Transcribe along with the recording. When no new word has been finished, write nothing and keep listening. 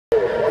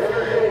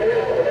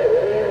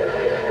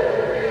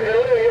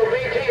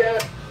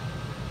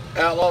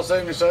Outlaw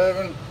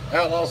 77,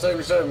 Outlaw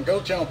 77, go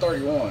to channel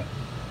 31.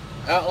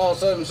 Outlaw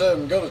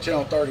 77, go to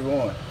channel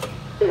 31.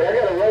 I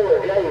got a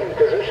lower gain,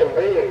 position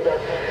B.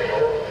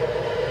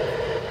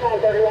 Channel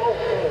 31.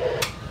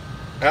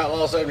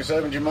 Outlaw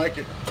 77, did you make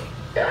it?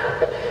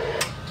 Yeah.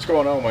 What's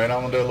going on, man?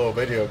 I'm gonna do a little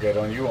video get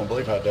on you. You won't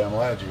believe how damn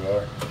loud you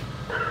are.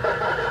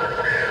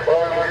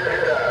 Well, I'm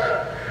just,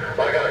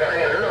 like I was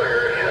saying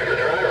earlier, it's just the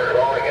driver is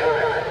all I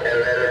got.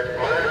 And then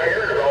my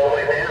hair is all the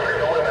way down.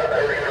 It's only about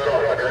 30 foot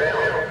off the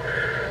ground.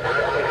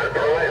 I'm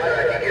surprised that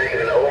I could get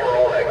even over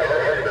all that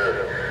garbage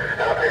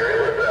out there.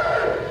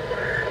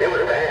 It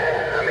was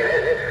bad. I mean,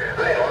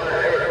 I ain't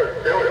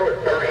lying. There was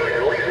 30,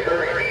 at least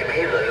 30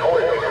 dBs of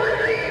noise on the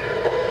receive.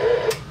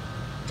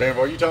 Tim,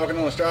 are you talking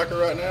on the striker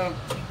right now?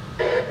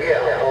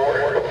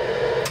 Yeah.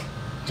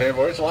 Tim,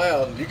 it's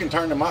loud. You can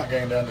turn the mic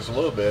gain down just a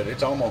little bit.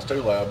 It's almost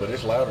too loud, but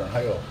it's louder than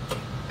hell.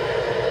 I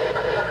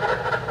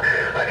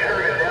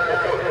turned it down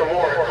some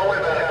more. It's only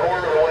about a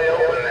quarter of the way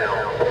open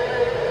now.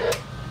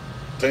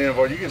 Tim,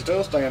 you can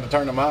still stand to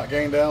turn the mic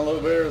gain down a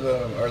little bit,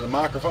 or the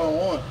microphone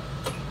one.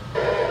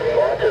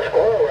 Watch a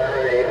squirrel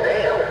around here.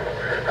 Damn.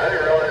 I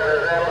didn't realize it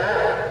was that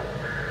loud.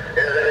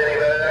 Is it any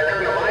better? I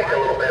turned the mic a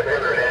little bit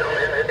further down.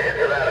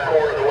 It's about a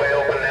quarter of the way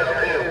open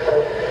now, too.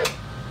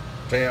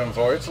 Tim,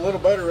 it's a little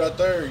better right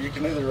there. You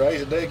can either raise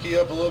the dead key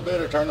up a little bit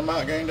or turn the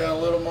mic gain down a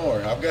little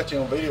more. I've got you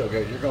on video,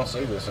 Gate. You're going to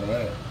see this in a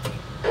minute.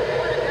 I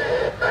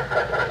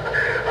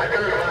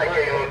turned the mic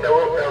gain down a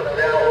little more.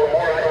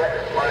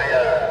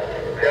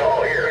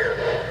 Here.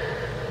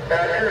 I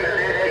turned the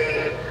dead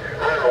key.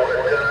 I don't know what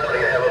it's done. I don't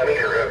even have a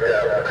meter hooked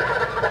up.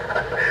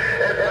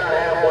 It's about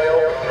halfway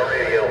open on the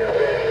radio.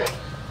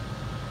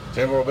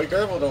 Tim, be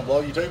careful. Don't blow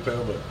your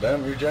two-pill, but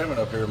damn, you're jamming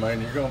up here,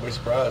 man. You're going to be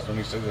surprised when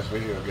you see this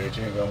video, Gate.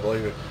 You ain't going to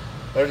believe it.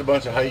 There's a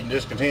bunch of hate and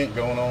discontent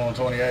going on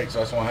 28, so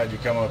that's why I had you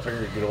come up here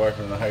to get away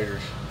from the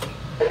haters.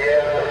 Yeah, I'm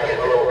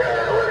getting a little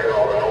tired of listening to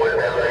all the noise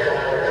down there.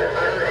 I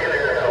heard you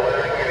there, so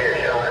let me give you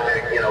a shot,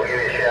 give you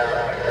a shout,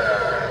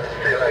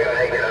 see if I can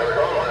make it. I was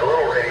on my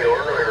little radio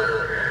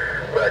earlier,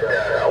 but,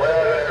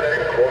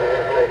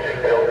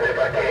 if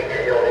I can't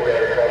get you on, we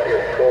got a copy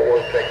of Fort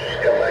Worth,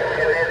 Texas, come back.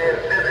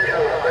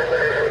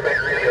 There's some big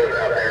radios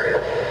out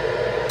there.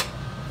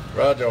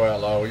 Roger,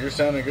 Outlaw. You're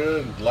sounding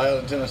good, loud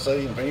in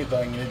Tennessee, and if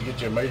anything, you need to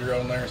get you a meter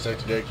on there, set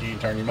your dead key,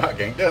 and turn your mic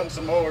gain down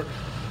some more.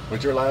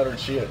 But you're louder than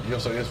shit. You'll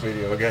see this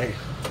video, okay?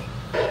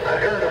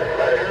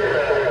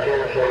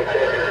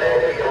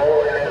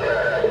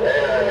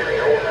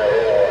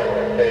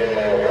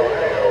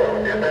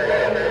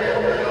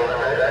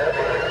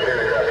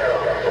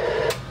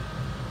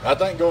 I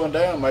think going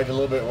down made it a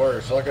little bit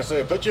worse. Like I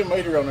said, put your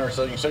meter on there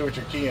so you can see what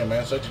you're keying,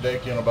 man. Set your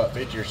dead key on about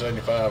 50 or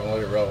 75 and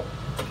let it roll.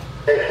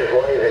 Texas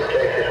waving.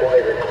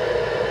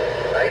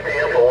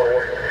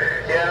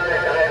 8-4. Yeah, I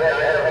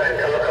haven't been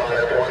tough on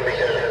this one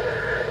because,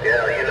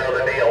 you know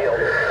the deal.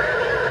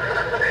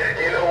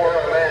 You know where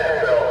I'm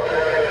at, so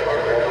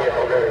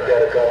I've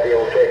got a copy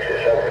on Texas.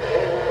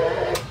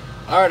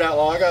 Alright,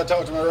 Outlaw, I gotta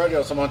talk to my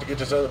radio so I'm going to get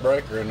this other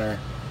breaker in there.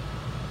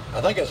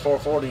 I think it's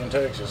 440 in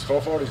Texas.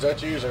 440, is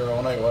that you?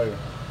 018 waving.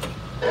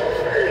 Is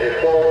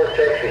it Fort Worth,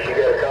 Texas? You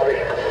got a copy?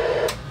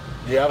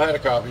 Yeah, I've had a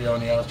copy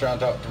on you. I was trying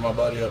to talk to my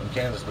buddy up in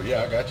Kansas, but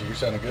yeah, I got you. You're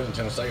sounding good in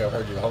Tennessee. I've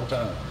heard you the whole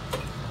time.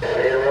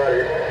 Yeah,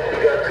 Roger. You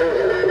got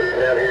cruisers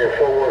down here in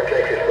Fort Worth,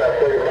 Texas, about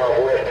 30 miles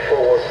west of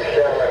Fort Worth. You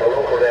sound like a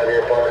local down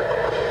here, partner.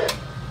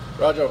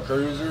 Roger,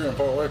 Cruiser in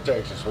Fort Worth,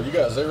 Texas. Well, you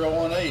got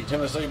 018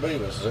 Tennessee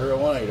Beavis,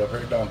 018 up here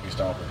at Donkey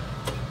Stomper.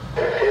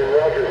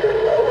 Roger,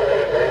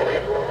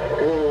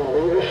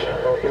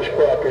 Beavis,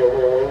 Sprocket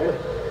over with you.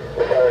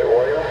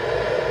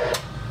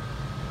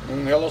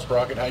 Hello,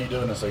 Sprocket. How you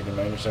doing this evening,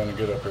 man? You're sounding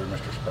good up here,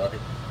 Mr. Sprocket.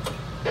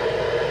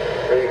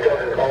 Are you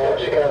talking about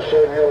just kind of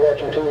sitting here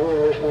watching TV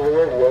and listening to the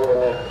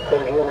radio, and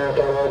heard you in there,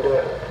 thought I'd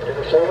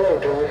say hello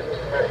to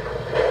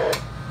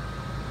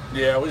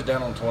you. Yeah, I was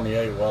down on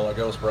 28 a while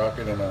ago,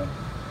 Sprocket, and I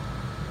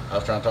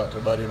was trying to talk to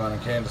a buddy of mine in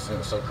Kansas, and it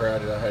was so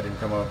crowded I had him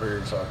come up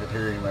here so I could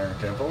hear him there in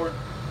 10-4.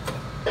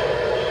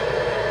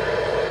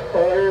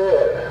 Well, I hear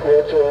that. Well,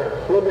 it's a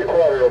little bit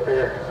quieter up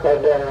here. I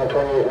was down there on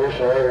 28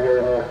 listening earlier,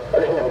 and I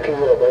didn't have a key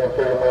up. I didn't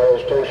figure my old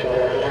station in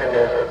there.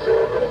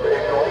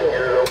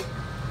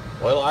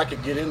 Well, I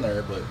could get in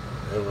there, but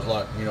it was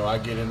like, I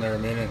get in there a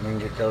minute and then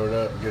get covered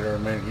up and get her a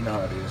minute. You know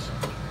how it is.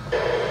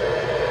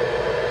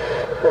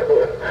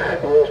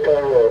 Well, it's kind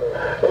of rough.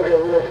 Okay,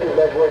 well, let's get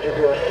back to what you're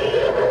doing.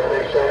 Get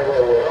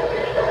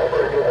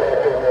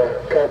back and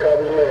kind of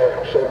copies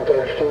mail.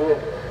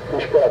 732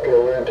 in Sprocket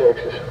over in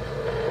Texas.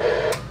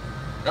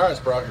 All right,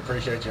 Sprocket,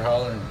 appreciate you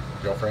hollering.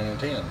 Your friend in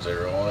 10,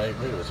 018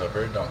 Beavis up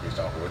here at Donkey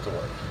Stomper with the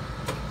wave.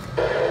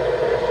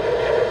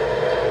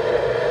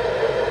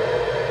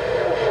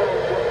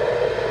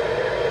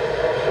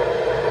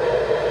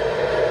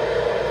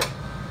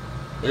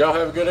 Well, y'all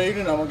have a good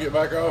evening. I'm going to get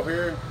back off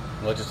here.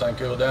 Let this thing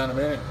cool down a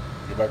minute.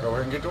 Get back over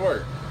here and get to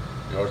work.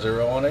 Your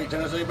 018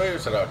 Tennessee Beavis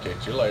said I'll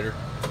catch you later.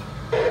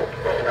 I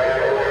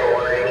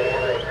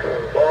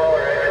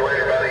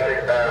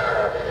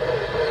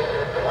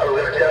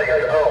was going to tell you,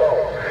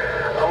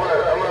 I'm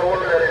going to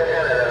order that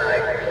antenna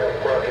tonight.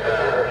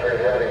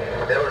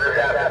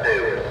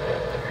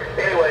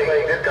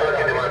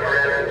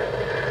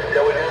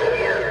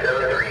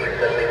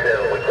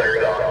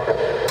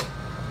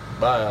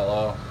 Bye,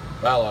 Outlaw.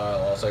 Bye,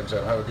 Outlaw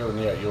 77. Have a good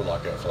one. Yeah, you'll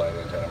like that flat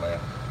antenna, man.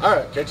 All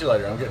right, catch you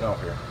later. I'm getting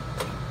off here.